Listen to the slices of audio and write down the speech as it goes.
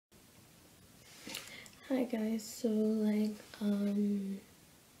Hi guys, so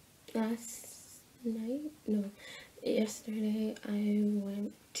yesterday I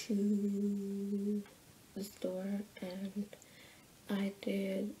went to the store and I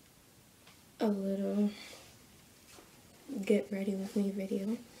did a little get ready with me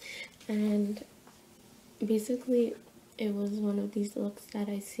video, and basically it was one of these looks that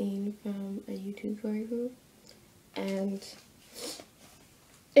I seen from a YouTube group, and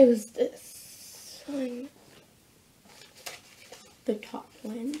it was this one, the top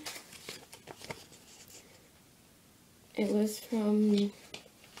one. It was from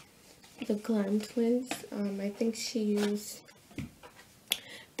the Glamtwinz. I think she used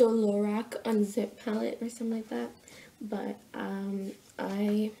the Lorac Unzip palette or something like that, but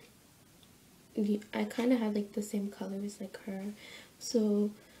I kind of had like the same colors like her, so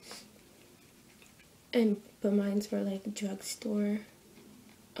but mine's were like drugstore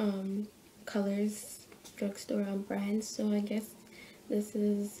colors, drugstore brands, so I guess this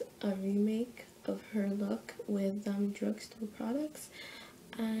is a remake of her look with drugstore products,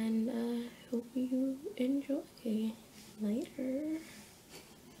 and I hope you enjoy. Later.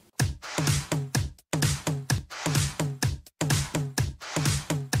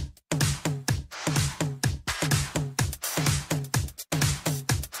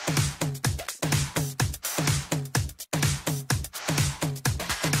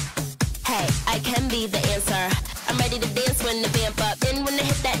 Hey, I can be the answer. I'm ready to dance when the vamp up. And when I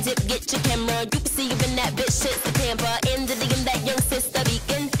hit that dip, get your camera. You can see you in that bitch, shit's the pamper. In the DM, that young sister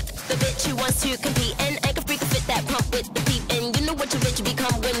beacon. The bitch who wants to compete. And I can freak fit that pump with the peep. And you know what your bitch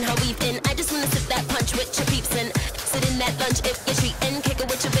become when her weeping. I just wanna sip that punch with your peeps. And sit in that lunch if you're treating. Kick it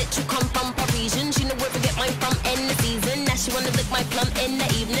with your bitch who come from Parisian. She know where to get mine from in the season. Now she wanna lick my plum in the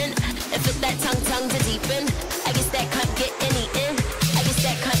evening. And fit that tongue to deepen. I guess that can't get any in. I guess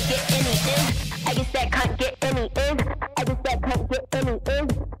that can't get any in. I guess that can't get any in. I guess that can't get any in.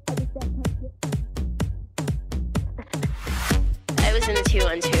 I was in the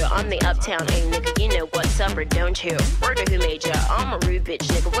 212, I'm the uptown A nigga, you know what's up or don't you? Word of who made ya? I'm a rude bitch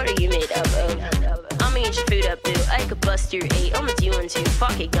nigga, what are you made up of? I'ma eat your food up boo, I could bust your 8, I'ma do 1 2,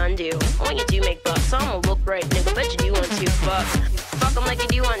 fuck it gun do. When you do make bucks, I'ma look right nigga, bet you do 1 2, fuck. Fuck 'em like you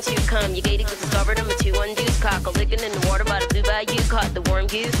do 1 2, come, you gated, get discovered, I'm a 2 1 deuce, cock, a lickin' in the water by the blue bayou, caught the warm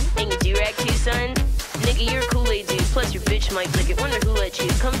goose, and you do-rag too son. Nigga, you're a Kool-Aid dude, plus your bitch might lick it, wonder who let you,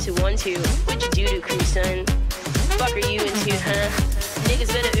 come to 1 2, what you do to crew son? Fuck are you into, huh?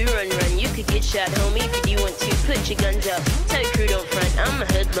 Niggas better ooh run, you could get shot, homie, if you do want to. Put your guns up, tell your crew don't front. I'm a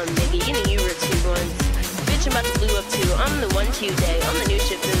hoodlum, nigga, you know you were 2 ones. Bitch, I'm about to blue up too, I'm the 1 2 day. I'm the new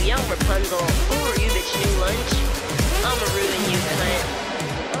ship blue, young Rapunzel. Who are you, bitch, new lunch? I'ma ruin you, cunt.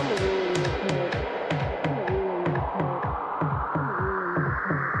 I'ma ruin you, cunt.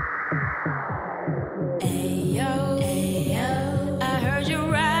 Ayo, I heard you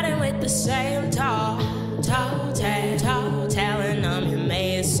riding with the same tall talent. I'm your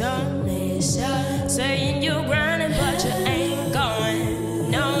mason, saying you're grinding, but you ain't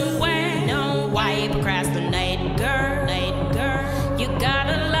going nowhere. No, why you procrastinating, girl? You got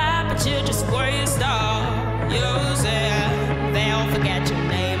a lot, but you just waste all yourself. They'll forget your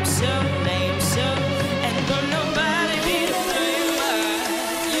name soon, and don't nobody be the same but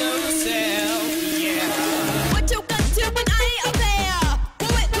yourself. Yeah. What you got to when I up there? Do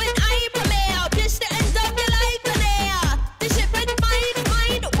it when I premiere. Bitch, the end of your life in there. This shit with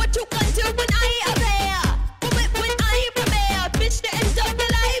mine. What you got to when I up there? Do it when I premiere. Bitch, the end of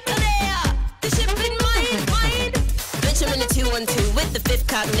your life in there. This shit with mine. Bitch, I'm in the 2 1 2 with the 5th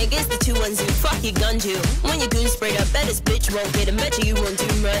cop, niggas. The 2 1 2. Fuck your gun do. When your goon sprayed up, bet this bitch won't get him. Bet you won't do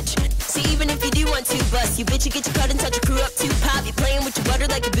much. See, even if you do want to bust, you bitch, you get your cut and touch your crew up too. Pop, you playing with your butter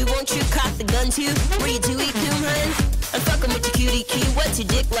like a boo, won't you cock the gun too? Where you do eat coon, hun? I'm fucking with your cutie Q. What's your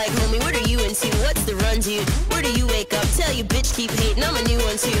dick like, homie? What are you into? What's the run, dude? Where do you wake up? Tell your bitch keep hating. I'm a new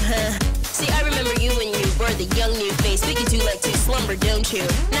one too, huh? See, I remember you when you were the young new face. But you do like to slumber, don't you?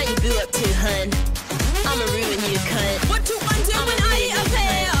 Now you boo up too, hun. I'ma ruin you, cunt. What you want to when I up